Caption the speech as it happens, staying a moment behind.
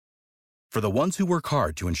For the ones who work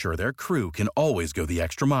hard to ensure their crew can always go the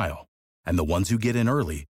extra mile, and the ones who get in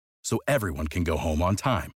early so everyone can go home on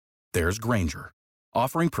time, there's Grainger,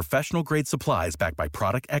 offering professional-grade supplies backed by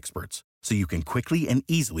product experts so you can quickly and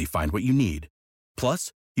easily find what you need.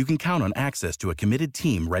 Plus, you can count on access to a committed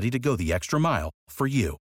team ready to go the extra mile for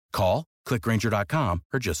you. Call, click Grainger.com,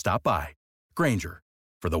 or just stop by. Grainger,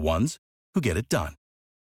 for the ones who get it done.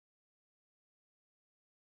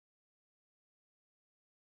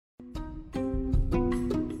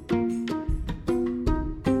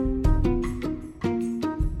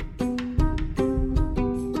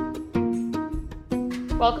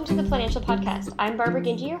 Welcome to the Financial Podcast. I'm Barbara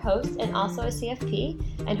Gingy, your host, and also a CFP.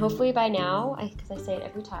 And hopefully by now, because I say it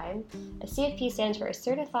every time, a CFP stands for a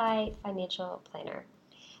Certified Financial Planner.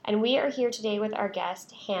 And we are here today with our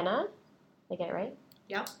guest, Hannah. Did I get it right?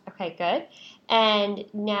 Yep. Okay, good. And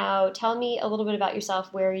now tell me a little bit about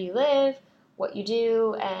yourself, where you live, what you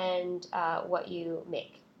do, and what you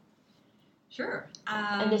make. Sure.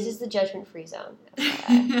 And this is the judgment-free zone.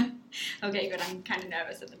 Okay, good. I'm kind of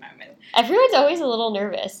nervous at the moment. Everyone's always a little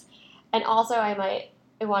nervous. And also I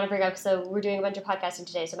want to bring up, so we're doing a bunch of podcasting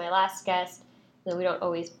today, so my last guest, we don't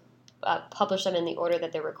always publish them in the order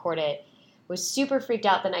that they're recorded, was super freaked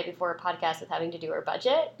out the night before a podcast with having to do her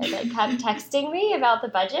budget, and kept texting me about the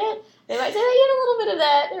budget. They might say, you had a little bit of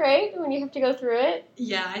that, right, when you have to go through it.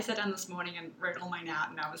 Yeah, I sat down this morning and wrote all mine out,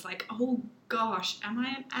 and I was like, oh gosh, am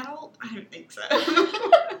I an adult? I don't think so.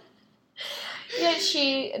 Yeah,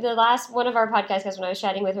 the last one of our podcast guests, when I was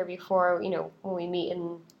chatting with her before, when we meet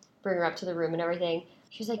and bring her up to the room and everything,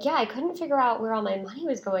 she was like, yeah, I couldn't figure out where all my money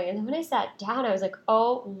was going. And then when I sat down, I was like,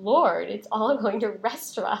 oh, Lord, it's all going to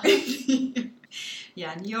restaurants.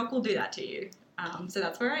 Yeah, New York will do that to you. So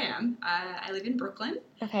that's where I am. I live in Brooklyn.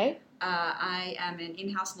 Okay. I am an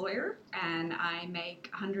in-house lawyer, and I make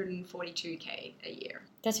 $142K a year.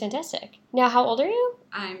 That's fantastic. Now, how old are you?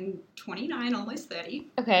 I'm 29, almost 30.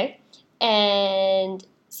 Okay. And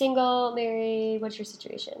single, married, what's your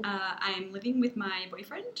situation? I'm living with my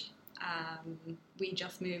boyfriend. We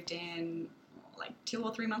just moved in like 2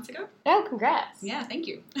 or 3 months ago. Oh, congrats. Yeah, thank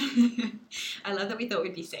you. I love that we thought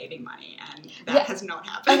we'd be saving money, and that has not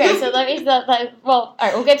happened. Okay, so all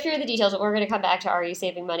right, we'll get through the details, but we're going to come back to, are you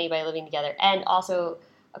saving money by living together? And also,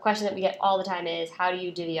 a question that we get all the time is, how do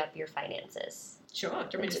you divvy up your finances? Sure. Do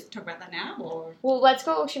you want me to talk about that now? Or? Well, let's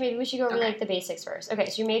go. Maybe we should go over the basics first. Okay,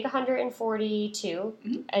 so you make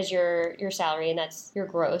 $142 as your salary, and that's your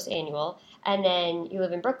gross annual. And then you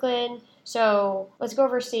live in Brooklyn. So let's go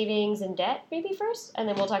over savings and debt maybe first, and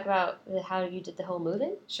then we'll talk about how you did the whole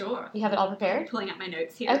move-in. Sure. You have it all prepared? I'm pulling up my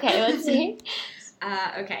notes here. Okay, let's see.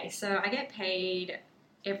 Okay, so I get paid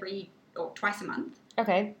twice a month.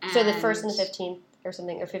 Okay, so the 1st and the 15th. Or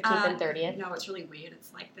something, or 15th and 30th? No, it's really weird.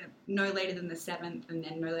 It's like no later than the 7th and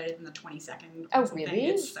then no later than the 22nd. Oh,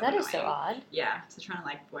 really? That is so odd. Yeah, so trying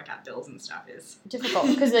to work out bills and stuff is difficult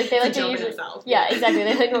because they like to usually. Yeah, exactly.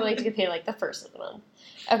 They normally like to get paid the 1st of the month.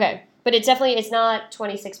 Okay, but it's not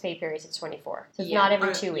 26 pay periods. It's 24. So it's not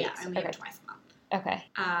every 2 weeks. Yeah, only twice a month. Okay.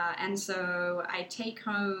 And so I take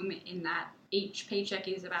home in that each paycheck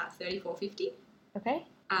is about $34.50. Okay.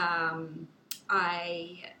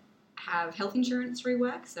 I have health insurance through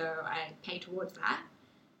work, so I pay towards that.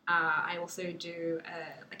 I also do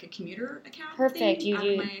a commuter account. Perfect. You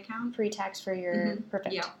do my account. Pre-tax for your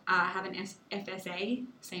perfect. Yeah. I have an FSA,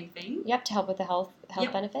 same thing. Yep, to help with the health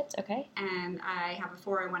benefits. Okay. And I have a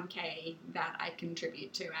 401k that I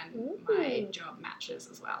contribute to, and my job matches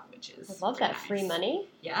as well, which is. I love that. Nice. Free money.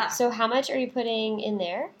 Yeah. So how much are you putting in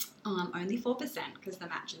there? Only 4% because the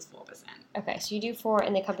match is 4%. Okay, so you do 4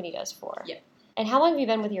 and the company does 4. Yep. And how long have you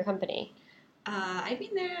been with your company? I've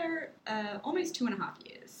been there almost 2.5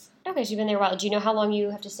 years. Okay, so you've been there a while. Do you know how long you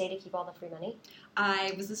have to stay to keep all the free money?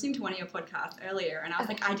 I was listening to one of your podcasts earlier, and I was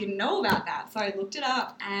like, I didn't know about that. So I looked it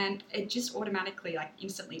up, and it just automatically,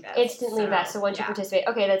 instantly vests. So once you participate,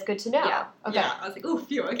 okay, that's good to know. Yeah, okay. Yeah. I was like, oh,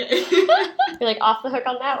 phew, okay. You're off the hook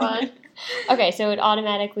on that one. Okay, so it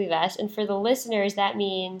automatically vests. And for the listeners, that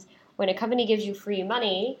means when a company gives you free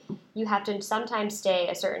money, you have to sometimes stay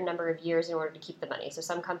a certain number of years in order to keep the money. So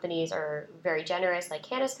some companies are very generous, like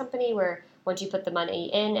Hannah's company, where once you put the money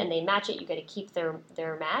in and they match it, you get to keep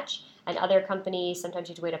their match. And other companies, sometimes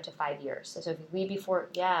you have to wait up to 5 years. So if you leave before,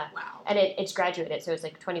 Wow. And it's graduated, so it's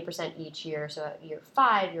 20% each year. So at year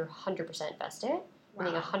 5, you're 100% vested,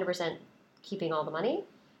 meaning 100% keeping all the money.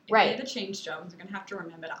 If we ever change jobs, we're going to have to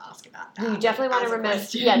remember to ask about that. You definitely want to remember.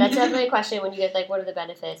 Yeah, that's definitely a question when you get, what are the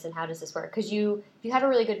benefits and how does this work? Because if you have a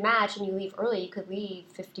really good match and you leave early, you could leave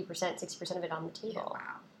 50%, 60% of it on the table. Yeah,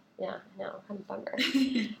 wow. Yeah, no, kind of bummer.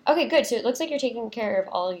 Okay, good. So it looks like you're taking care of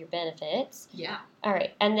all of your benefits. Yeah. All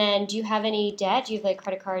right. And then do you have any debt? Do you have like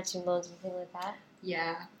credit cards, student loans, anything like that?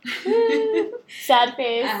 Yeah. Sad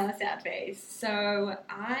face. Sad face. So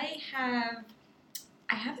I have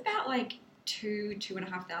about like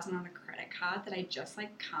 $2,500 on a credit card that I just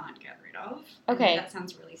like can't get rid of. Okay. That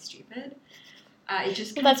sounds really stupid. It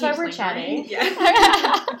just Well, that's why keeps we're lingering. chatting.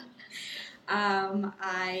 Yeah.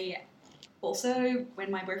 I also, when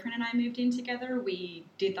my boyfriend and I moved in together, we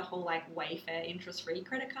did the whole like Wayfair interest-free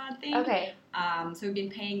credit card thing. Okay. So we've been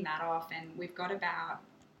paying that off, and we've got about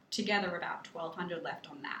 $1,200 left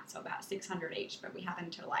on that, so about $600 each. But we have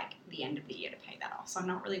until like the end of the year to pay that off, so I'm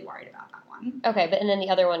not really worried about that one. Okay, but and then the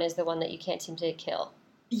other one is the one that you can't seem to kill.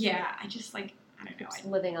 Yeah, I just like I don't know. It's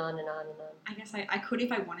living on and on and on. I guess I could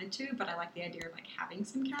if I wanted to, but I like the idea of like having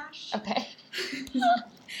some cash. Okay.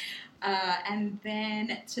 And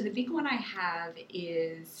then, so the big one I have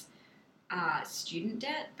is student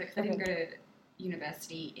debt, because I didn't go to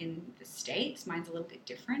university in the States. Mine's a little bit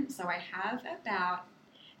different. So I have about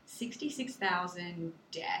 $66,000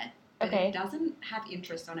 debt. But it doesn't have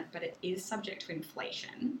interest on it, but it is subject to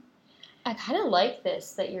inflation. I kind of like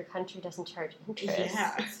this, that your country doesn't charge interest.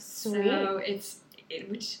 Yeah. Sweet. So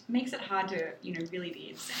which makes it hard to, really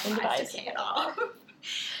be incentivized to pay it off.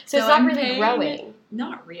 So it's not really growing.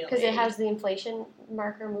 Not really. Because it has the inflation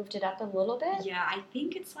marker moved it up a little bit? Yeah, I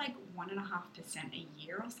think it's like 1.5% a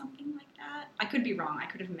year or something like that. I could be wrong. I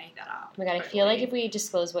could have made that up. Oh my god, I feel like if we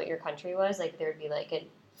disclosed what your country was, like there would be like a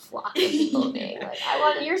flock of people being like, I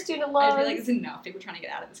want your student loans. I feel like there's enough people trying to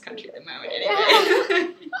get out of this country at the moment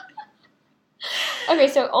anyway. Okay,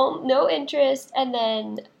 so no interest and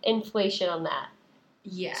then inflation on that.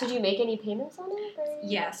 Yeah. So do you make any payments on it? Or?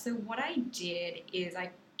 Yeah, so what I did is I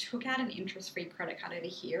took out an interest-free credit card over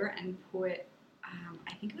here and put,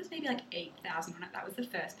 I think it was maybe like $8,000 on it. That was the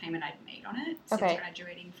first payment I'd made on it since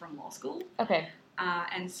graduating from law school. Okay.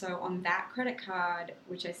 And so on that credit card,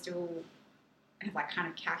 which I still have like kind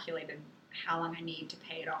of calculated how long I need to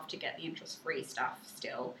pay it off to get the interest-free stuff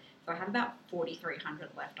still. So I have about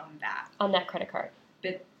 $4,300 left on that. On that credit card.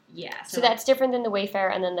 But yeah. So that's different than the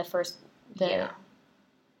Wayfair and then the first. Yeah.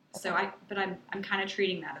 So I'm kind of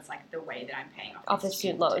treating that as like the way that I'm paying off the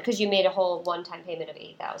student loan because you made a whole one-time payment of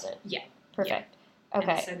 $8,000. Yeah. Perfect. Yeah.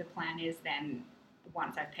 Okay. And so the plan is then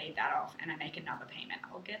once I've paid that off and I make another payment,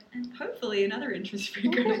 I'll get hopefully another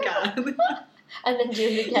interest-free credit card. And then do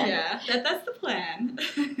it again. Yeah, that's the plan.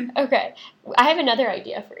 Okay. I have another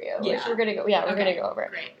idea for you, which Yeah. we're gonna go. Yeah, we're gonna go over.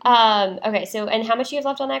 Great. Okay. So, and how much do you have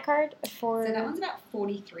left on that card? So that one's about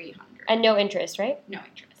 $4,300. And no interest, right? No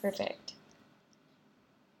interest. Perfect.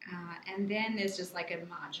 And then there's just like a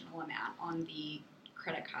marginal amount on the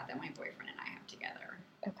credit card that my boyfriend and I have together.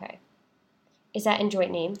 Okay. Is that in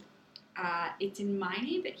joint name? It's in my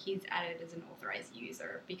name, but he's added as an authorized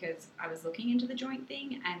user because I was looking into the joint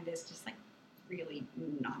thing and there's just like really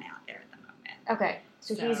none out there at the moment. Okay.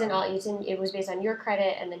 So he's it was based on your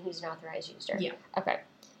credit and then he's an authorized user. Yeah. Okay.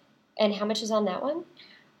 And how much is on that one?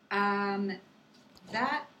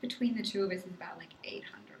 That between the two of us is about like $800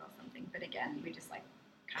 or something. But again, we just like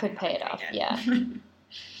could pay it off. Yeah. Okay.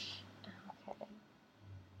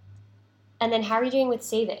 And then how are you doing with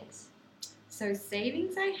savings? So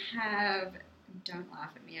savings I have, don't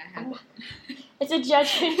laugh at me, I have... It's a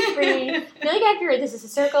judgment-free, really accurate, this is a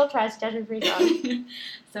circle, trust, judgment-free zone.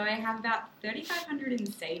 So I have about $3,500 in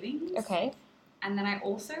savings. Okay. And then I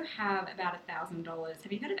also have about $1,000.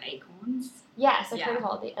 Have you heard of Acorns? Yes, I've heard of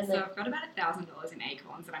all the... So I've got about $1,000 in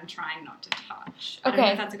Acorns that I'm trying not to touch. Okay. I don't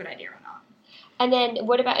know if that's a good idea or not. And then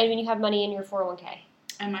what about when you have money in your 401k?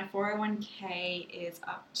 And my 401k is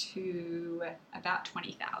up to about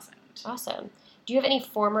 $20,000. Awesome. Do you have any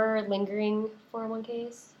former lingering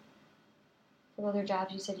 401ks? From other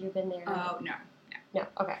jobs? You said you've been there. Oh, no. No,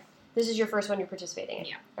 okay. This is your first one you're participating in?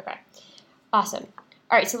 Yeah. Okay. Awesome.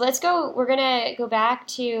 All right, so let's go. We're going to go back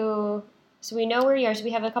to, so we know where you are. So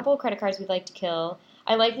we have a couple of credit cards we'd like to kill.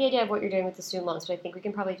 I like the idea of what you're doing with the student loans, but I think we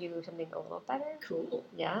can probably do something a little better. Cool.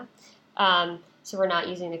 Yeah. So we're not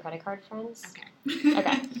using the credit card friends? Okay.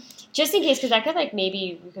 Okay. Just in case, because I could, like,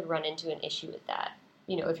 maybe we could run into an issue with that.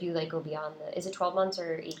 You know, if you, like, go beyond is it 12 months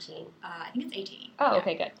or 18? I think it's 18. Oh, yeah.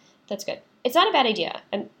 Okay, good. That's good. It's not a bad idea.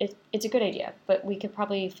 It's a good idea, but we could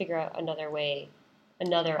probably figure out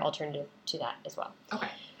another alternative to that as well. Okay.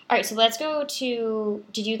 All right, so let's go to,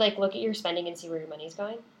 did you, like, look at your spending and see where your money's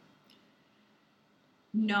going?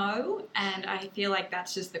 No, and I feel like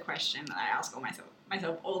that's just the question that I ask myself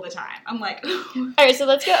all the time. I'm like... All right, so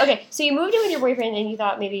let's go. Okay, so you moved in with your boyfriend and you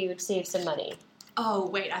thought maybe you would save some money. Oh,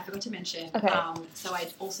 wait, I forgot to mention. Okay. So I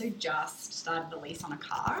also just started the lease on a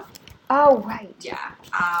car. Oh, right. Yeah.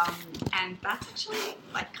 And that's actually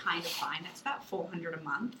like kind of fine. That's about $400 a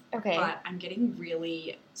month. Okay. But I'm getting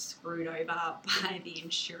really screwed over by the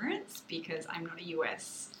insurance because I'm not a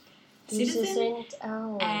US citizen.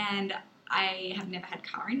 Oh. And I have never had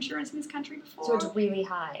car insurance in this country before. So it's really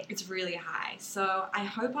high. It's really high. So I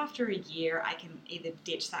hope after a year I can either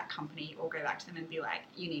ditch that company or go back to them and be like,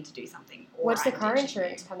 you need to do something. Or What's the I'm car ditching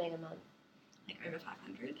insurance you. coming a month? Like over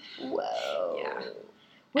 500. Whoa. Yeah.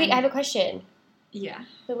 Wait, And- I have a question. Yeah.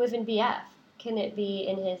 So live in BF. Can it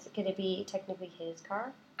be technically his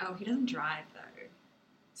car? Oh, he doesn't drive though.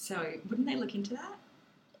 So wouldn't they look into that?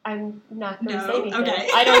 I'm not going to No? say anything. Okay.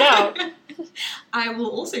 I don't know. I will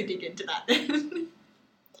also dig into that then.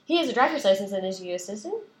 He has a driver's license and is a U.S.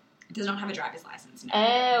 citizen? Does not have a driver's license, no.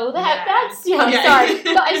 Oh, Yeah. that's... Yeah, Okay. sorry.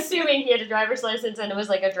 No, assuming he had a driver's license and it was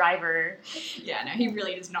like a driver. Yeah, no, he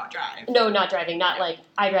really does not drive. No, not driving. Not like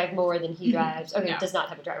I drive more than he drives. Okay, No. does not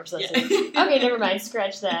have a driver's Yeah. license. Okay, never mind.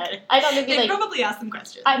 Scratch that. I thought maybe They like... probably ask them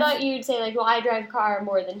questions. I thought you'd say like, well, I drive car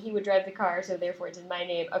more than he would drive the car, so therefore it's in my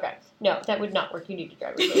name. Okay. No, that would not work. You need a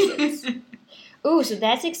driver's license. Ooh, so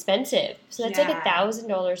that's expensive. So that's like Yeah.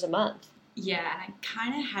 $1,000 a month. Yeah, and I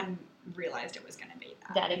kind of hadn't realized it was going to be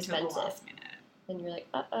that That until expensive. the last minute. And you're like,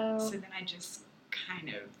 uh-oh, So then I just kind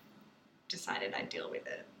of decided I'd deal with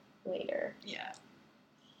it. later. Yeah.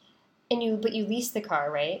 But you lease the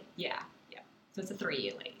car, right? Yeah. So it's a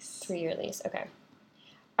 3-year lease. 3-year lease. Okay.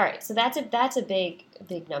 All right. So that's a big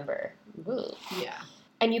number. Ooh. Yeah.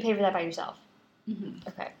 And you pay for that by yourself. Mm-hmm.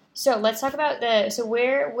 Okay. So let's talk about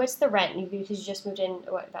what's the rent? Because you just moved in,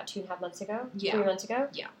 about 2.5 months ago? Yeah. 3 months ago?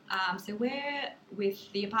 Yeah. So we're,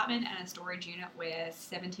 with the apartment and a storage unit, we're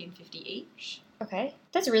 $1,750 each. Okay.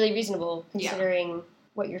 That's really reasonable Yeah. considering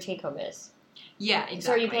what your take home is. Yeah, exactly.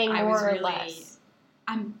 So are you paying I was more or really- less?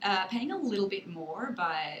 I'm paying a little bit more,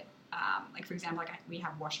 but like for example, we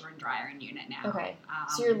have washer and dryer in unit now. Okay.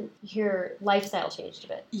 So your lifestyle changed a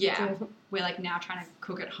bit. Yeah, we're like now trying to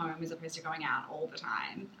cook at home as opposed to going out all the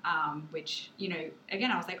time. Which, you know,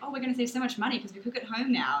 again, I was like, oh, we're going to save so much money because we cook at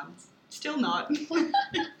home now. And still not.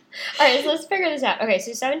 All right, so let's figure this out. Okay,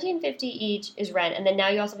 so $1,750 each is rent, and then now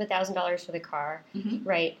you also have $1,000 for the car, Mhm.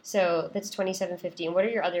 right? So that's $2,750. And what are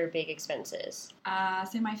your other big expenses?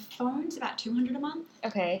 So my phone's about $200 a month.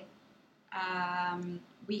 Okay.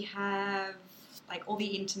 We have like all the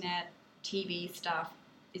internet, TV stuff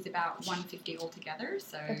is about $150 altogether.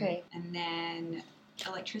 So Okay. and then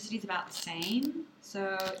electricity is about the same.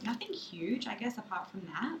 So nothing huge, I guess, apart from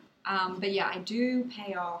that. But yeah, I do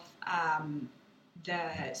pay off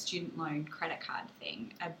the student loan credit card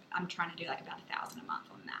thing. I'm trying to do like about $1,000 a month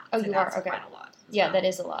on that. Oh, so you are? that's Okay. quite a lot. as Yeah, well. that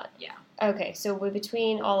is a lot. Yeah. Okay, so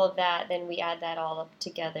between all of that, then we add that all up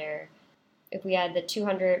together. If we add the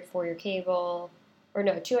 $200 for your cable, or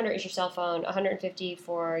no, $200 is your cell phone, $150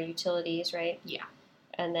 for utilities, right? Yeah.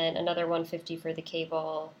 And then another $150 for the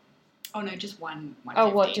cable. Oh no, just one. Oh,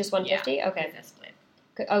 what? 150. Just $150? Yeah, Okay. they're split.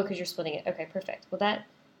 Oh, because you're splitting it. Okay, perfect. Well, that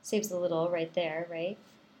saves a little right there, right?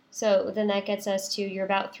 So then that gets us to, you're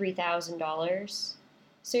about $3,000.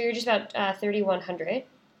 So you're just about $3,100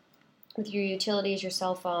 with your utilities, your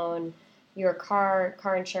cell phone, your car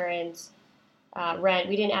insurance, rent.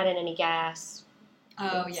 We didn't add in any gas.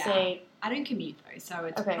 Oh Let's yeah. say- I don't commute though, so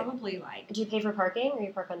it's Okay. probably like do you pay for parking, or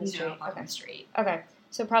you park on the street? no, park Okay. on the street. Okay.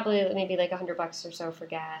 So probably maybe like $100 or so for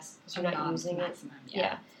gas because you're not using it. maximum,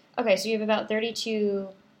 Yeah. Okay, so you have about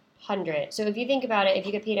 3,200. So if you think about it, if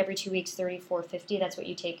you get paid every 2 weeks, 3,450. That's what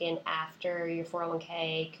you take in after your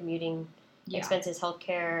 401k, commuting Yeah. expenses,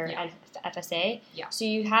 healthcare, Yeah. and FSA. Yeah. So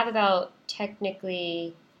you have about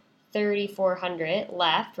technically 3,400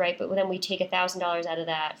 left, right? But then we take $1,000 out of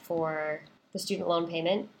that for the student loan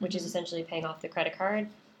payment, which is Mhm. essentially paying off the credit card,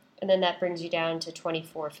 and then that brings you down to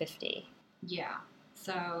 2,450. Yeah.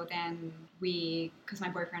 So then because my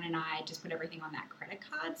boyfriend and I just put everything on that credit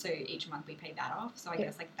card, so each month we pay that off. So I Yeah.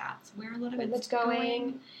 guess like that's where a lot of Where it's it's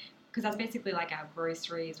going. Because that's basically like our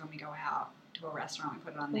groceries when we go out to a restaurant, we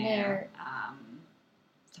put it on There. there.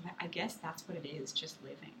 So I guess that's what it is, just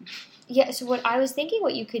living. Yeah, so what I was thinking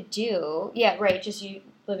what you could do, yeah, right, just you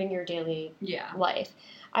living your daily Yeah. life.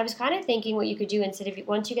 I was kind of thinking what you could do instead of,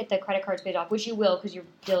 once you get the credit cards paid off, which you will because you're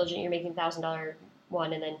diligent, you're making $1,000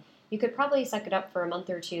 one, and then you could probably suck it up for a month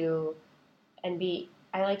or two and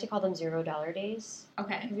I like to call them $0 days.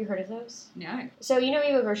 Okay. Have you heard of those? No. So, you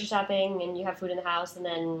go grocery shopping and you have food in the house, and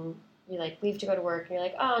then you like leave to go to work and you're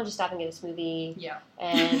like, oh, I'm just stopping and get a smoothie. Yeah.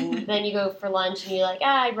 And then you go for lunch and you're like,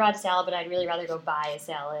 I brought a salad, but I'd really rather go buy a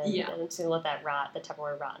salad. Yeah. And I'm just going to let that rot, the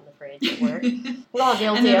Tupperware rot in the fridge at work. We're all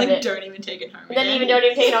guilty and then, of like, it. don't even take it home. And then even don't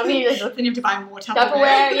even take it home. You just then you have to buy more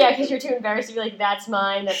Tupperware, yeah, because you're too embarrassed to be like, that's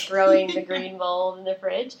mine, that's growing the green mold in the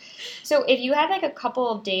fridge. So if you had like a couple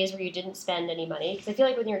of days where you didn't spend any money, because I feel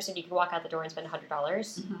like with New York City you can walk out the door and spend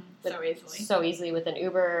 $100 so easily with an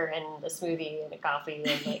Uber and a smoothie and a coffee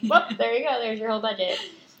and like, whoop, there you go, there's your whole budget.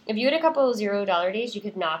 If you had a couple of $0 days, you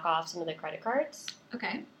could knock off some of the credit cards.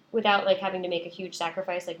 Okay. Without like having to make a huge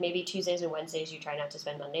sacrifice, like maybe Tuesdays and Wednesdays you try not to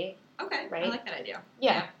spend Monday. Okay, right? I like that idea.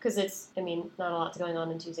 Yeah, because it's, I mean, not a lot's going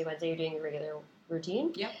on Tuesday, Wednesday. You're doing your regular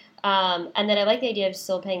routine. Yep. And then I like the idea of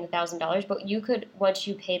still paying the $1,000, but you could, once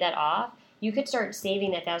you pay that off, you could start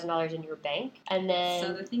saving that $1,000 in your bank, and then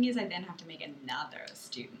So the thing is, I then have to make another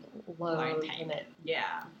student loan loan payment. limit.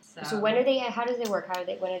 Yeah. So when are they? How does it work?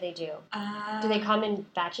 When are they due? Do they come in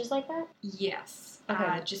batches like that Yes.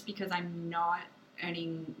 Okay. Just because I'm not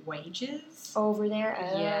earning wages. over there?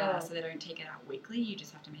 Yeah, Oh. so they don't take it out weekly. You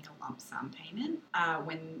just have to make a lump sum payment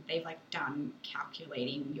when they've like done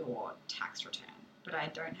calculating your tax return. But I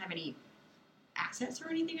don't have any assets or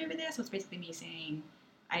anything over there, so it's basically me saying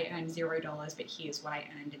I earned $0, but here's what I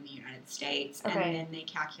earned in the United States, Okay. and then they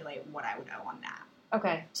calculate what I would owe on that.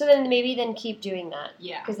 Okay. So then maybe keep doing that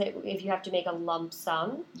Yeah, because if you have to make a lump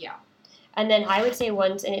sum, yeah, and then I would say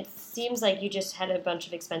once, and it seems like you just had a bunch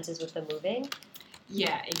of expenses with the moving.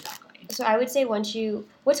 yeah, exactly. So I would say once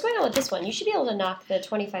what's going on with this one? You should be able to knock the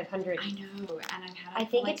 2,500. I know, and I've had it I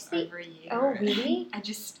for think like it's the- over a year. Oh, really? I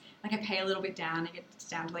just I pay a little bit down, I get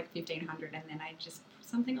down to like 1,500, and then I just put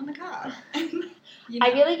something on the card. You know?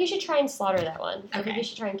 I feel like you should try and slaughter that one. I think Okay. you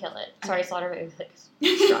should try and kill it. Sorry, Okay. slaughter it.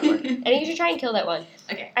 Strong word. I think you should try and kill that one.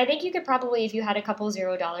 Okay. I think you could probably, if you had a couple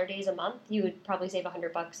 $0 days a month, you would probably save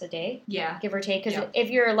 $100 a day, Yeah. give or take. Because Yeah. if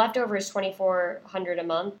your leftover is $2,400 a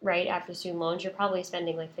month, right after student loans, you're probably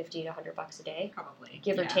spending like $50 to $100 a day, Probably.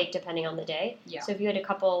 give or Yeah. take, depending on the day. Yeah. So if you had a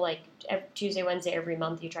couple like Tuesday, Wednesday every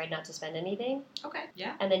month, you tried not to spend anything, Okay.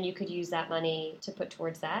 Yeah. and then you could use that money to put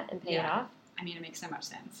towards that and pay it Yeah. off. I mean, it makes so much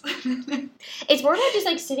sense. It's more about just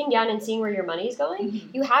like sitting down and seeing where your money's going.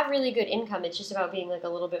 Mhm. You have really good income. It's just about being like a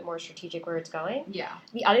little bit more strategic where it's going. Yeah.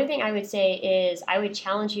 The other thing I would say is I would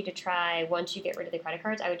challenge you to try, once you get rid of the credit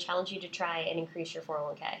cards, I would challenge you to try and increase your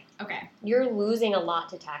 401k. Okay. You're losing a lot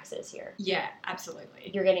to taxes here. Yeah.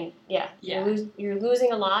 Absolutely. You're getting, Yeah. you're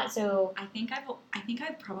losing a lot, so I think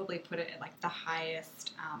I've probably put it at like the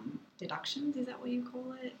highest deductions. Is that what you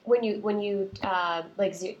call it? when you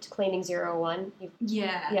claiming 001, you,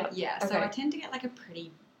 Yeah. Yeah. Yeah. So Okay. I tend to get like a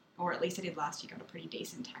pretty, or at least I did last year, got a pretty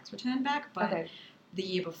decent tax return back. But okay. the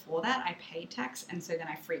year before that, I paid tax, and so then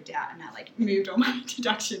I freaked out and I like moved all my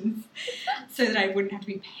deductions so that I wouldn't have to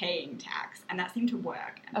be paying tax, and that seemed to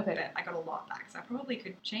work. Okay. But I got a lot back, so I probably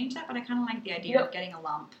could change that. But I kind of like the idea Yep. of getting a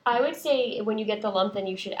lump. I would say when you get the lump, then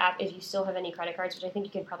you should, if you still have any credit cards, which I think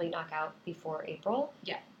you can probably knock out before April.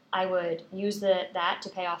 Yeah. I would use that to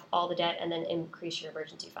pay off all the debt and then increase your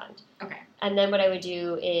emergency fund. Okay. And then what I would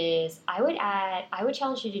do is I would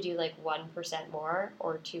challenge you to do like 1% more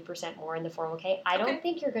or 2% more in the 401k. I Okay. don't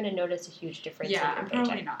think you're going to notice a huge difference in Yeah, your paycheck.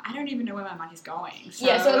 probably not. I don't even know where my money's going. So.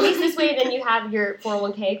 Yeah, so at least this way then you have your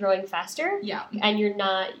 401k growing faster Yeah. and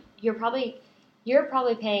you're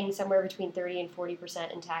probably paying somewhere between 30 and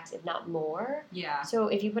 40% in tax, if not more. Yeah. So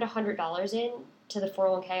if you put $100 in to the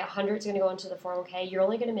 401k, 100 is going to go into the 401k. You're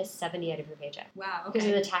only going to miss 70 out of your paycheck Wow. because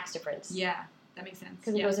of Okay. the tax difference. Yeah, that makes sense.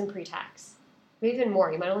 Because it Yeah. goes in pre-tax. Maybe even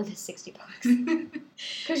more. You might only miss $60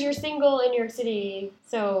 because you're single in New York City.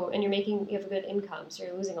 So and you have a good income, so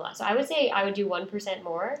you're losing a lot. So I would say I would do 1%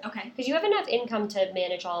 more Okay. because you have enough income to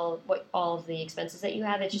manage all of the expenses that you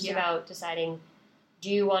have. It's just Yeah. about deciding: do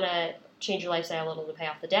you want to change your lifestyle a little to pay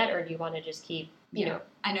off the debt, or do you want to just keep you know?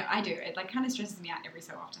 I know, I do. It like kind of stresses me out every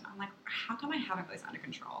so often. I'm like, how come I haven't got this under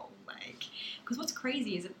control? Like, because what's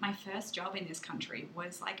crazy is that my first job in this country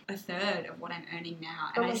was like a third of what I'm earning now,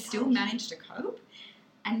 and Oh I my still gosh. managed to cope.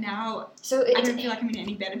 And now So I don't feel like I'm in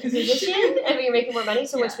any better position. I mean, you're making more money.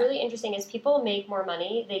 So what's Yeah. really interesting is people make more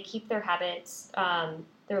money. They keep their habits,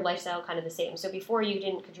 their lifestyle kind of the same. So before you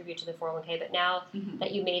didn't contribute to the 401k, but now Mhm.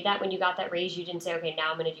 that you made that, when you got that raise, you didn't say, okay,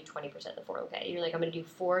 now I'm going to do 20% of the 401k. You're like, I'm going to do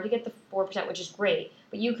 4 to get the 4%, which is great.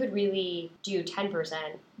 But you could really do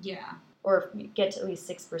 10%. Yeah. or get to at least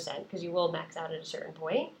 6% because you will max out at a certain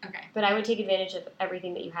point. Okay. But I would take advantage of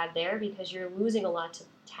everything that you have there because you're losing a lot to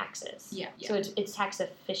taxes. Yeah. So it's tax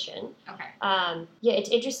efficient. Okay. Yeah, it's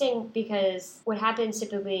interesting because what happens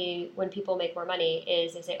typically when people make more money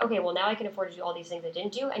is they say, okay, well now I can afford to do all these things I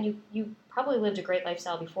didn't do, and you probably lived a great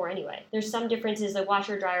lifestyle before anyway. There's some differences. The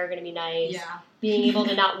washer dryer are going to be nice. Yeah. Being able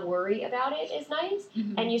to not worry about it is nice,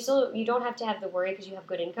 Mm-hmm. and you don't have to have the worry because you have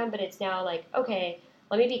good income. But it's now like, okay,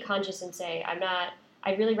 let me be conscious and say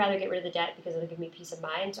I'd really rather get rid of the debt because it'll give me peace of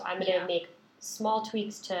mind. So I'm going to make small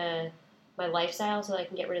tweaks to my lifestyle so that I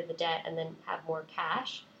can get rid of the debt and then have more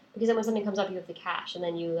cash. Because then when something comes up, you have the cash, and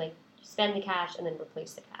then you like spend the cash and then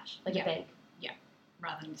replace the cash like a bank. Yeah.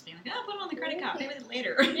 Rather than just being like, put it on the credit card, pay with it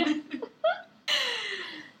later. Yeah.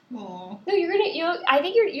 Aww. No, I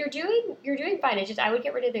think you're doing fine. It's just I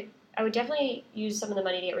would definitely use some of the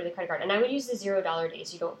money to get rid of the credit card, and I would use the $0 days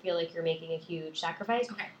so you don't feel like you're making a huge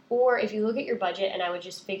sacrifice. Okay. Or if you look at your budget, and I would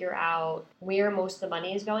just figure out where most of the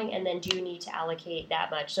money is going, and then do you need to allocate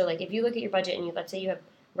that much? So like if you look at your budget and let's say you have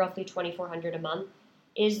roughly $2,400 a month,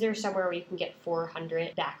 is there somewhere where you can get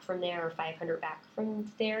 $400 back from there or $500 back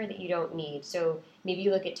from there that you don't need? So maybe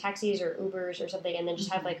you look at taxis or Ubers or something, and then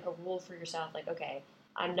just have like a rule for yourself, like okay,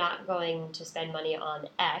 I'm not going to spend money on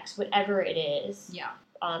X, whatever it is. Yeah.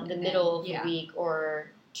 The middle of the week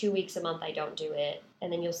or 2 weeks a month I don't do it,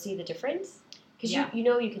 and then you'll see the difference because you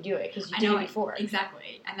know you can do it because you did it before.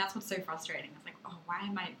 Exactly, and that's what's so frustrating. It's like, oh, why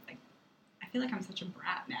am I like? I feel like I'm such a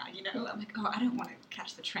brat now. You know, I'm like, oh, I don't want to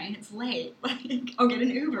catch the train. It's late. Like, I'll get an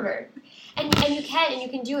Uber. And you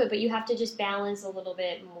can do it, but you have to just balance a little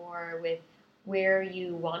bit more with where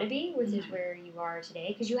you want to be versus where you are today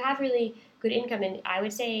because you have really good income. And I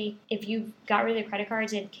would say if you got rid of the credit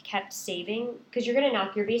cards and kept saving, because you're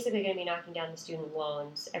basically going to be knocking down the student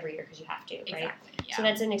loans every year because you have to, right? Exactly. Yeah. So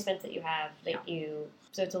that's an expense that you have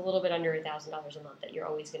so it's a little bit under $1,000 a month that you're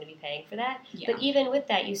always going to be paying for that. Yeah. But even with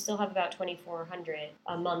that, you still have about $2,400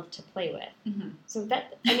 a month to play with. Mm-hmm. So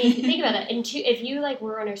think about that. And if you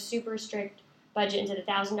were on a super strict budget and said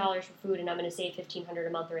 $1,000 for food, and I'm going to save $1,500 a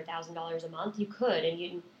month or $1,000 a month, you could, and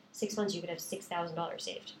in 6 months you could have $6,000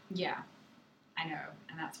 saved. Yeah, I know,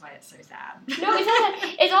 and that's why it's so sad. No, it's not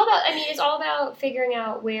sad. It's all about figuring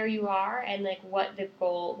out where you are and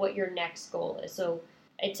what your next goal is. So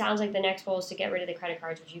it sounds like the next goal is to get rid of the credit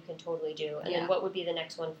cards, which you can totally do, and then what would be the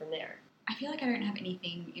next one from there? I feel like I don't have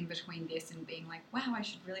anything in between this and being like, wow, I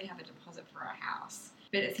should really have a deposit for a house.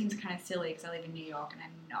 But it seems kind of silly because I live in New York and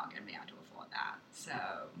I'm not going to be able to afford that. So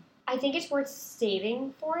I think it's worth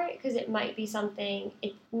saving for it because it might be something.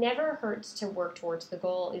 It never hurts to work towards the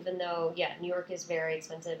goal, even though, New York is very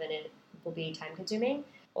expensive and it will be time consuming.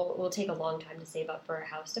 It will take a long time to save up for a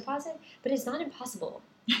house deposit, but it's not impossible.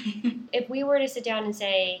 If we were to sit down and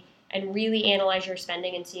say, and really analyze your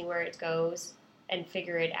spending and see where it goes and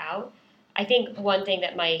figure it out, I think one thing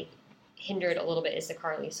that might hinder it a little bit is the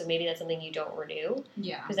car lease. So maybe that's something you don't renew.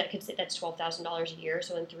 Yeah. Because that's $12,000 a year.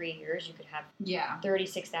 So in 3 years, you could have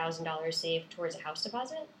 $36,000 saved towards a house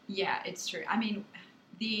deposit. Yeah, it's true. I mean,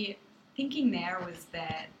 the thinking there was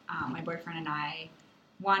that my boyfriend and I,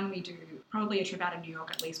 we do probably a trip out of New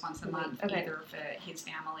York at least once a month, either for his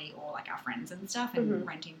family or our friends and stuff, and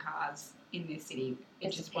renting cars in this city,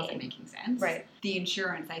 it just wasn't making sense. Right. The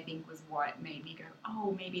insurance, I think, was what made me go,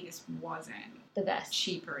 oh, maybe this wasn't the best,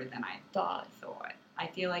 cheaper than I thought. I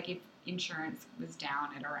feel like if insurance was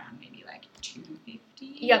down at around maybe $250.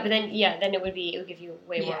 Yeah, but then it would give you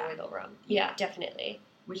way more wiggle room. Yeah, definitely.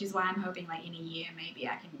 Which is why I'm hoping in a year maybe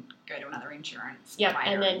I can go to another insurance. Yep,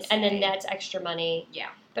 and then that's extra money.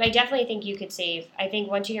 Yeah. But I definitely think you could save. I think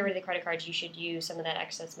once you get rid of the credit cards, you should use some of that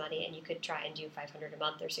excess money, and you could try and do $500 a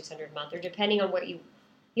month or $600 a month, or depending on what you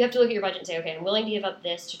have to look at your budget and say, okay, I'm willing to give up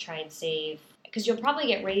this to try and save, because you'll probably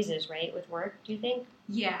get raises, right, with work. Do you think?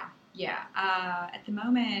 Yeah. At the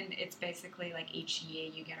moment, it's basically each year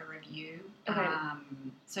you get a review. Okay.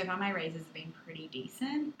 So far my raises have been pretty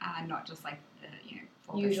decent. Not just the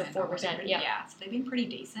 4%. Usual 4%. Yeah. So they've been pretty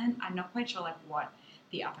decent. I'm not quite sure what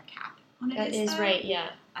the upper cap on it is. That is right.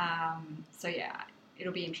 Yeah. So yeah,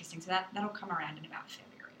 it'll be interesting. So that'll come around in about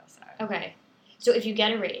February or so. Okay. So if you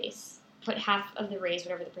get a raise, put half of the raise,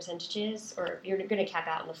 whatever the percentage is, or you're going to cap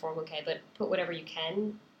out in the 401k, but put whatever you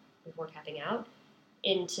can before capping out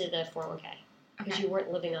into the 401k because you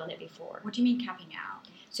weren't living on it before. What do you mean capping out?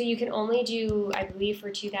 So you can only do, I believe, for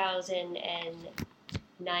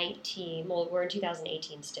 2019. Well, we're in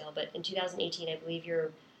 2018 still, but in 2018, I believe your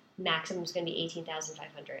maximum is going to be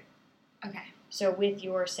 $18,500. Okay. So with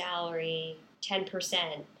your salary,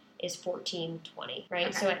 10% is $1,420, right?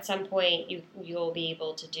 Okay. So at some point, you'll be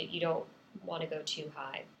able to do. You don't want to go too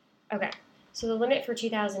high. Okay. So the limit for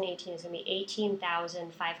 2018 is going to be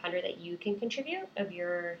 $18,500 that you can contribute of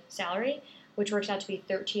your salary, which works out to be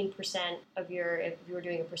 13% of your, if you were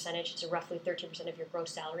doing a percentage, it's roughly 13% of your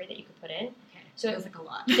gross salary that you could put in. Okay. So it feels like a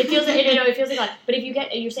lot. It feels like, it feels like a lot. But if you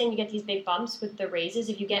get, you're saying you get these big bumps with the raises.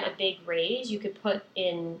 If you get a big raise, you could put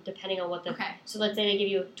in, depending on what the, Okay. so let's say they give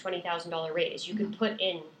you a $20,000 raise, you could put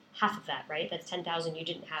in half of that, right? That's $10,000 you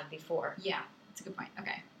didn't have before. Yeah, that's a good point.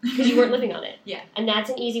 Okay. Because you weren't living on it. Yeah. And that's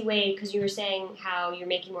an easy way, because you were saying how you're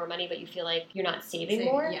making more money, but you feel like you're not saving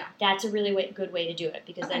more. Yeah. That's a really good way to do it,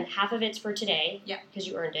 because then half of it's for today, Yeah. because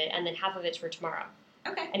you earned it, and then half of it's for tomorrow.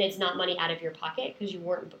 Okay. And it's not money out of your pocket, because you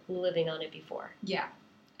weren't living on it before. Yeah.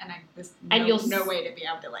 And there's And no way to be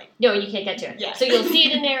able to like. No, you can't get to it. Yeah. So you'll see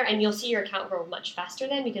it in there, and you'll see your account grow much faster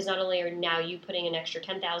then, because not only are now you putting an extra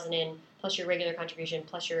 $10,000 in, plus your regular contribution,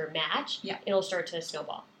 plus your match, Yeah. it'll start to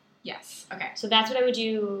snowball. Yes. Okay. So that's what I would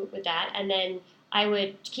do with that, and then I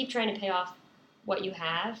would keep trying to pay off what you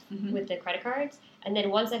have Mhm. with the credit cards, and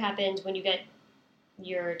then once that happens, when you get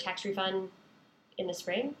your tax refund in the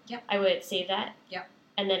spring, Yep. I would save that. Yep.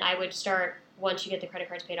 And then I would start, once you get the credit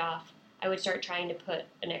cards paid off, I would start trying to put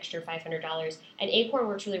an extra $500. And Acorn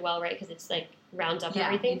works really well, right? Because it's like rounds up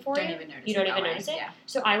everything for you. You don't even notice You don't it even that way. notice it. Yeah.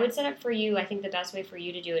 So I would set up for you, I think the best way for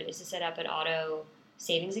you to do it is to set up an auto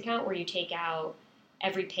savings account where you take out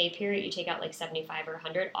every pay period, you take out like 75 or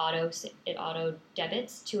 100, it auto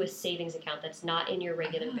debits to a savings account that's not in your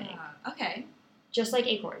regular bank. Okay. Just like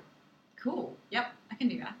Acorn. Cool. Yep. I can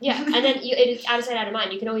do that. Yeah, and then it is out of sight, out of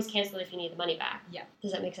mind. You can always cancel it if you need the money back. Yeah.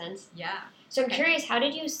 Does that make sense? Yeah. So I'm Okay. curious, how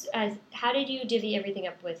did you divvy everything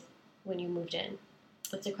up with when you moved in?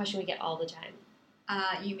 That's a question we get all the time.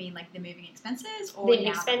 You mean like the moving expenses or The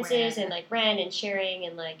now expenses that and like rent and sharing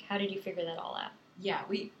and like how did you figure that all out? Yeah,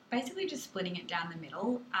 we basically just splitting it down the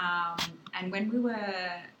middle. And when we were,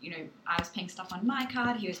 I was paying stuff on my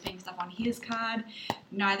card, he was paying stuff on his card.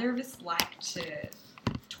 Neither of us liked to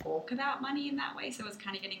talk about money in that way, so it was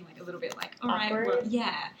kind of getting like a little bit like, all right, Awkward? well,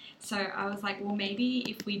 yeah. So I was like, well, maybe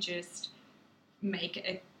if we just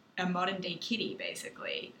make a modern day kitty,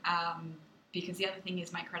 basically. Because the other thing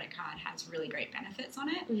is my credit card has really great benefits on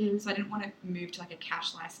it. Mm-hmm. So I didn't want to move to like a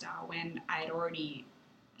cash lifestyle when I had already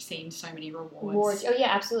seen so many Rewards. Oh yeah,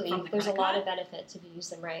 absolutely. from the There's a credit lot card. of benefits if you use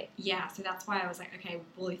them right. Yeah, so that's why I was like, okay,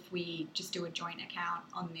 well, if we just do a joint account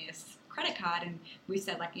on this credit card, and we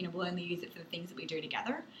said like, we'll only use it for the things that we do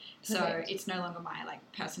together. So Perfect. it's no longer my like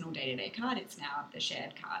personal day-to-day card. It's now the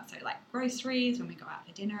shared card. So like groceries when we go out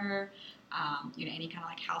for dinner, any kind of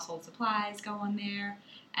like household supplies go on there,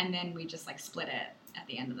 and then we just like split it at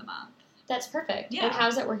the end of the month. That's perfect. Yeah. And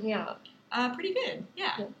how's that working out? Pretty good.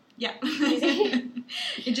 Yeah. Yeah. Yeah. Easy?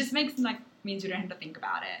 It just means we don't have to think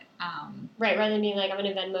about it. Right, rather than being like, I'm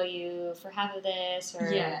going to Venmo you for half of this,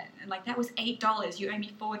 or Yeah, and like that was $8. You owe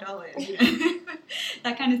me $4.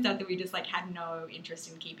 That kind of stuff that we just like had no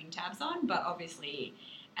interest in keeping tabs on. But obviously,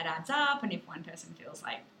 it adds up, and if one person feels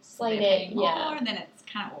like slight they're it, paying more, yeah. then it's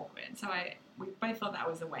kind of awkward. So we both thought that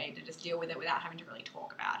was the way to just deal with it without having to really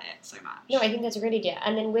talk about it so much. No, I think that's a great idea.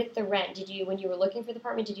 And then with the rent, when you were looking for the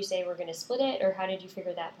apartment, did you say we're going to split it, or how did you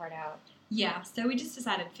figure that part out? Yeah, so we just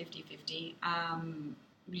decided 50-50.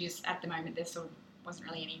 We just, at the moment, there sort of wasn't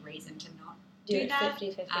really any reason to not Do do it that.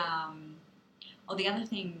 50-50. Or the other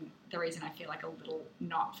thing, the reason I feel like a little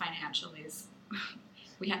not financial is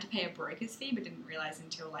we had to pay a broker's fee, but didn't realize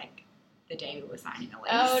until like the day we were signing the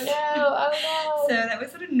lease. Oh no! So that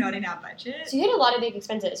was sort of not in our budget. So you had a lot of big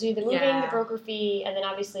expenses. So you had the moving, Yeah. the broker fee, and then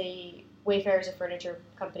obviously Wayfair is a furniture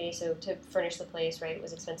company, so to furnish the place, right,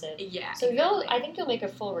 was expensive. Yeah. So exactly. I think you'll make a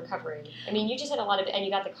full recovery. I mean, you just had a lot of, and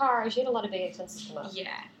you got the car, so you had a lot of big expenses come up.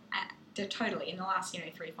 Yeah, totally. In the last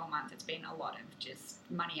 3-4 months, it's been a lot of just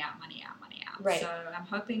money out, money out, money out. Right. So I'm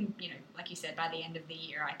hoping, like you said, by the end of the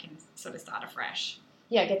year, I can sort of start afresh.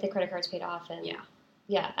 Yeah, get the credit cards paid off, and Yeah.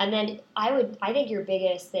 yeah. And then I think your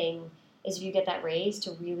biggest thing is if you get that raise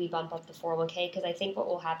to really bump up the 401k, because I think what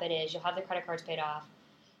will happen is you'll have the credit cards paid off,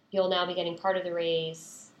 you'll now be getting part of the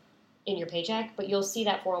raise in your paycheck, but you'll see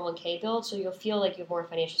that 401k build, so you'll feel like you have more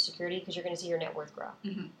financial security because you're going to see your net worth grow.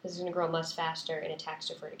 Mhm. This is going to grow much faster in a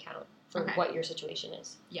tax-deferred account for Okay. what your situation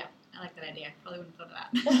is. Yeah, I like that idea. Probably wouldn't have thought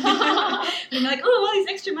of that. And they're like, oh, all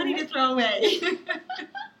this extra money to throw away.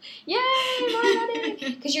 Yay, more money!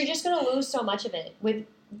 Because you're just going to lose so much of it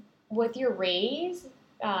with your raise.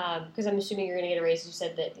 Because I'm assuming you're going to get a raise. You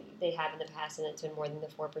said that they have in the past, and it's been more than the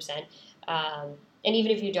 4%. And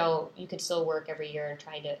even if you don't, you could still work every year and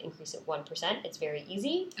try to increase it 1%. It's very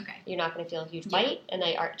easy. Okay. You're not going to feel a huge Yeah. bite, and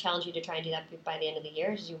I challenge you to try and do that by the end of the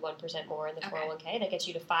year. Just do 1% more in the Okay. 401k. That gets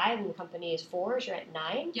you to 5, and the company is 4. So you're at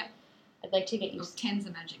 9. Yep. I'd like to get you. Well, 10's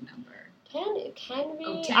a magic number. It can be.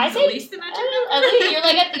 Oh, 10 I is say at least the magic number. at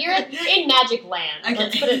least you're in magic land. Okay.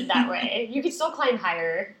 Let's put it that way. You could still climb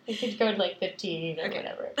higher. You could go to like 15 or Okay.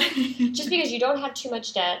 whatever. Just because you don't have too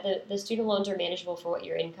much debt, the student loans are manageable for what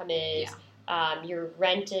your income is. Yeah. Your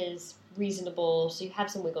rent is reasonable, so you have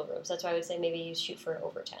some wiggle room. So that's why I would say maybe you shoot for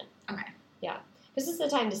over 10. Okay. Yeah, because this is the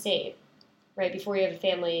time to save, right? Before you have a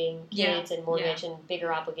family, kids, and mortgage and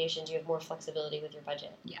bigger obligations, you have more flexibility with your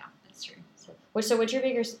budget. Yeah, that's true. So what's your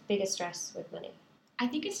biggest stress with money? I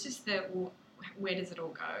think it's just the where does it all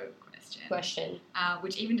go question.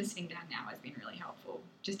 Which even just sitting down now has been really helpful.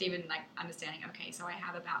 Just even like understanding, okay, so I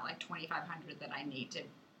have about like $2,500 that I need to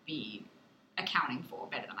be accounting for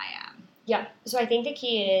better than I am. Yeah. So I think the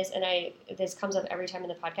key is, and this comes up every time in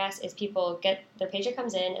the podcast, is people get their paycheck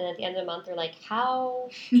comes in, and at the end of the month they're like, how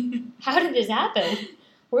did this happen?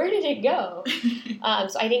 Where did it go?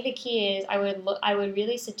 So I think the key is I would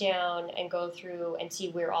really sit down and go through and see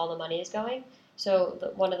where all the money is going. So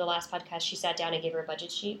one of the last podcasts, she sat down and gave her a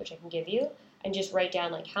budget sheet, which I can give you, and just write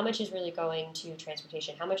down like how much is really going to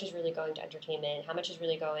transportation, how much is really going to entertainment, how much is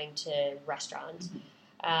really going to restaurants.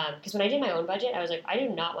 Because when I did my own budget, I was like, I do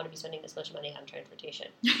not want to be spending this much money on transportation.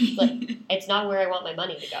 Like, it's not where I want my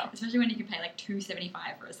money to go. Especially when you can pay like $2.75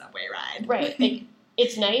 for a subway ride. Right. Like,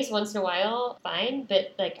 it's nice once in a while, fine,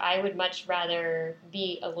 but like I would much rather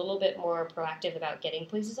be a little bit more proactive about getting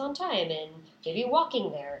places on time and maybe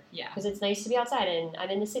walking there. Yeah. Because it's nice to be outside, and I'm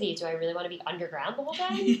in the city, so I really want to be underground the whole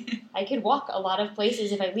time. I could walk a lot of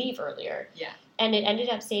places if I leave earlier. Yeah. And it ended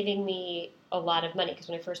up saving me a lot of money because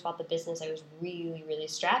when I first bought the business, I was really, really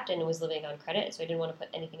strapped and was living on credit, so I didn't want to put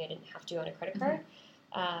anything I didn't have to on a credit card.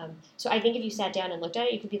 So I think if you sat down and looked at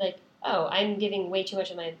it, you could be like, oh, I'm giving way too much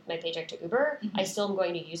of my paycheck to Uber. I still am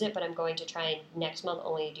going to use it, but I'm going to try and next month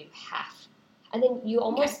only do half. And then you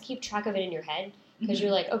almost keep track of it in your head because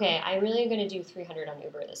you're like, okay, I'm really going to do $300 on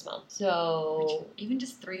Uber this month. So even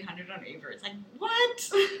just $300 on Uber, it's like, what?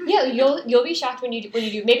 Yeah, you'll be shocked when you do.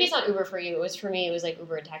 Maybe it's not Uber for you. It was for me. It was like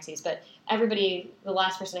Uber and taxis. But everybody, the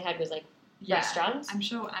last person I had was like restaurants. I'm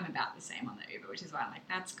sure I'm about the same on the Uber, which is why I'm like,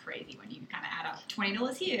 that's crazy when you kind of add up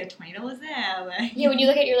 $20 here, $20 there. Like. Yeah, when you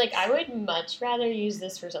look at it, you're like, I would much rather use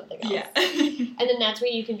this for something else. Yeah. And then that's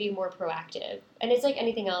where you can be more proactive. And it's like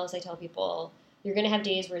anything else. I tell people, you're going to have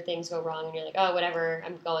days where things go wrong and you're like, oh, whatever,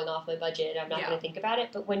 I'm going off my budget. I'm not going to think about it.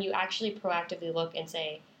 But when you actually proactively look and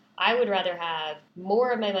say, I would rather have more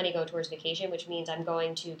of my money go towards vacation, which means I'm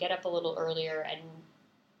going to get up a little earlier and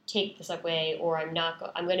take the subway, or I'm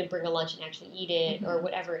going to bring a lunch and actually eat it, or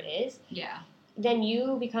whatever it is. Yeah. Then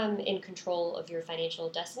you become in control of your financial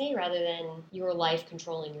destiny rather than your life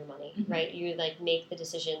controlling your money, right? You like make the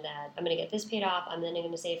decision that I'm going to get this paid off, I'm then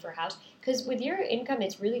going to save for a house. Because with your income,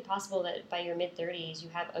 it's really possible that by your mid-30s, you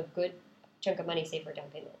have a good chunk of money saved for a down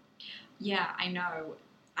payment. Yeah, I know.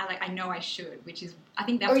 I know I should, which is, I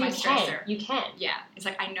think that's my stressor. You can. Yeah. It's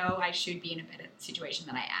like, I know I should be in a better situation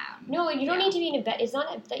than I am. No, you don't need to be in a better, it's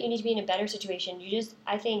not that you need to be in a better situation. You just,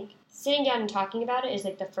 I think, sitting down and talking about it is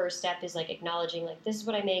like the first step is like acknowledging like, this is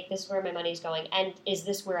what I make, this is where my money's going, and is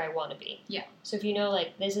this where I want to be? Yeah. So if you know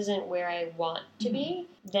like, this isn't where I want to be,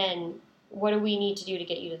 then what do we need to do to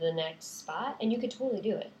get you to the next spot? And you could totally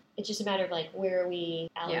do it. It's just a matter of like, where are we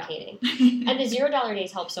allocating? Yeah. And the $0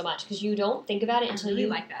 days help so much because you don't think about it until you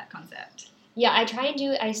like that concept. Yeah, I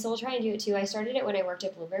still try and do it too. I started it when I worked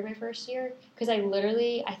at Bloomberg my first year because I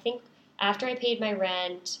think after I paid my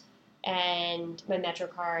rent and my Metro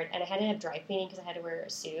card and I had to have dry cleaning because I had to wear a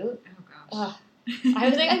suit. Oh gosh. I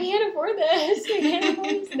was like, I can't afford this. I can't afford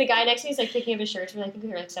this. And the guy next to me is like picking up his shirts for I think they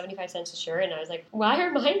were like 75 cents a shirt. And I was like, why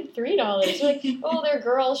are mine $3? They're like, oh, they're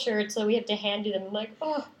girl shirts, so we have to hand do them. I'm like,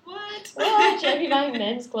 oh, what? Should I be buying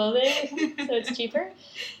men's clothing so it's cheaper?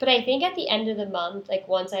 But I think at the end of the month, like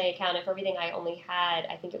once I accounted for everything, I only had,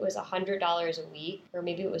 I think it was $100 a week, or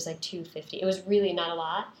maybe it was like $250. It was really not a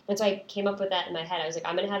lot. And so I came up with that in my head. I was like,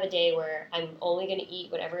 I'm going to have a day where I'm only going to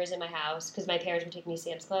eat whatever is in my house because my parents would take me to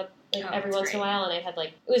Sam's Club every once in a while, and I had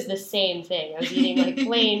like, it was the same thing. I was eating like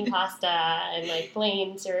plain pasta and like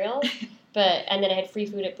plain cereal. And then I had free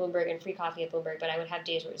food at Bloomberg and free coffee at Bloomberg, but I would have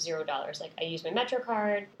days where it was $0. Like I used my Metro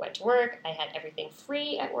card, went to work, I had everything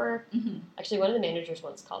free at work. Actually, one of the managers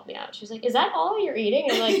once called me out. She was like, is that all you're eating?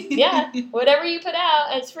 And I'm like, yeah, whatever you put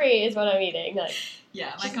out as free is what I'm eating. Like,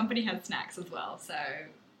 yeah, my company had snacks as well, so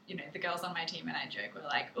you know, the girls on my team and I joke, we're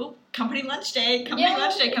like, oh, company lunch day,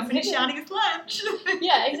 company shouting it's lunch.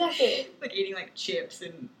 Yeah, exactly. Like eating like chips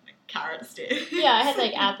and like, carrot sticks. Yeah, I had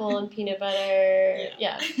like apple and peanut butter.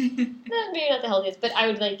 Yeah. Maybe not the healthiest, but I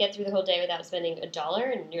would like get through the whole day without spending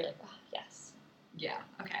 $1 and you're like, oh, yes. Yeah,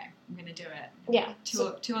 okay, I'm going to do it. Yeah.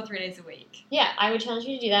 Two or 3 days a week. Yeah, I would challenge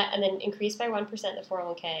you to do that and then increase by 1% the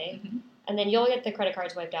 401k. And then you'll get the credit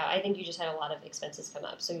cards wiped out. I think you just had a lot of expenses come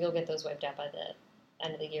up, so you'll get those wiped out by the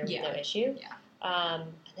end of the year with no issue. Yeah.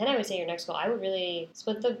 And then I would say your next goal, I would really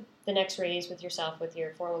split the next raise with yourself, with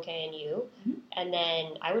your 401k and you, and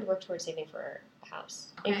then I would work towards saving for a house.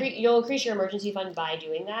 Okay. You'll increase your emergency fund by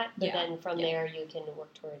doing that, but Yeah. then from there you can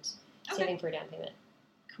work towards saving for a down payment.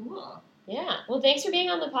 Cool. Yeah. Well, thanks for being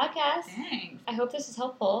on the podcast. Thanks. I hope this is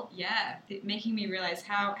helpful. Yeah, making me realize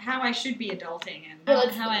how I should be adulting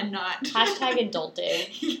and how I'm not. Hashtag adulting.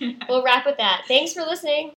 Yeah. We'll wrap with that. Thanks for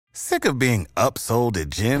listening. Sick of being upsold at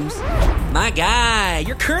gyms? My guy,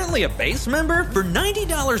 you're currently a base member? For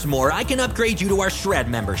 $90 more, I can upgrade you to our Shred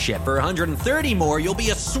membership. For $130 more, you'll be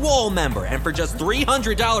a Swole member. And for just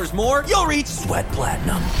 $300 more, you'll reach Sweat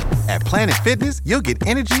Platinum. At Planet Fitness, you'll get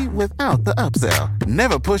energy without the upsell.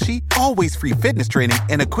 Never pushy, always free fitness training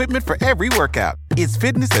and equipment for every workout. It's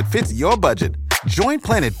fitness that fits your budget. Join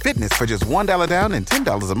Planet Fitness for just $1 down and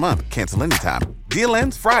 $10 a month. Cancel anytime. Deal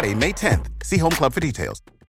ends Friday, May 10th. See Home Club for details.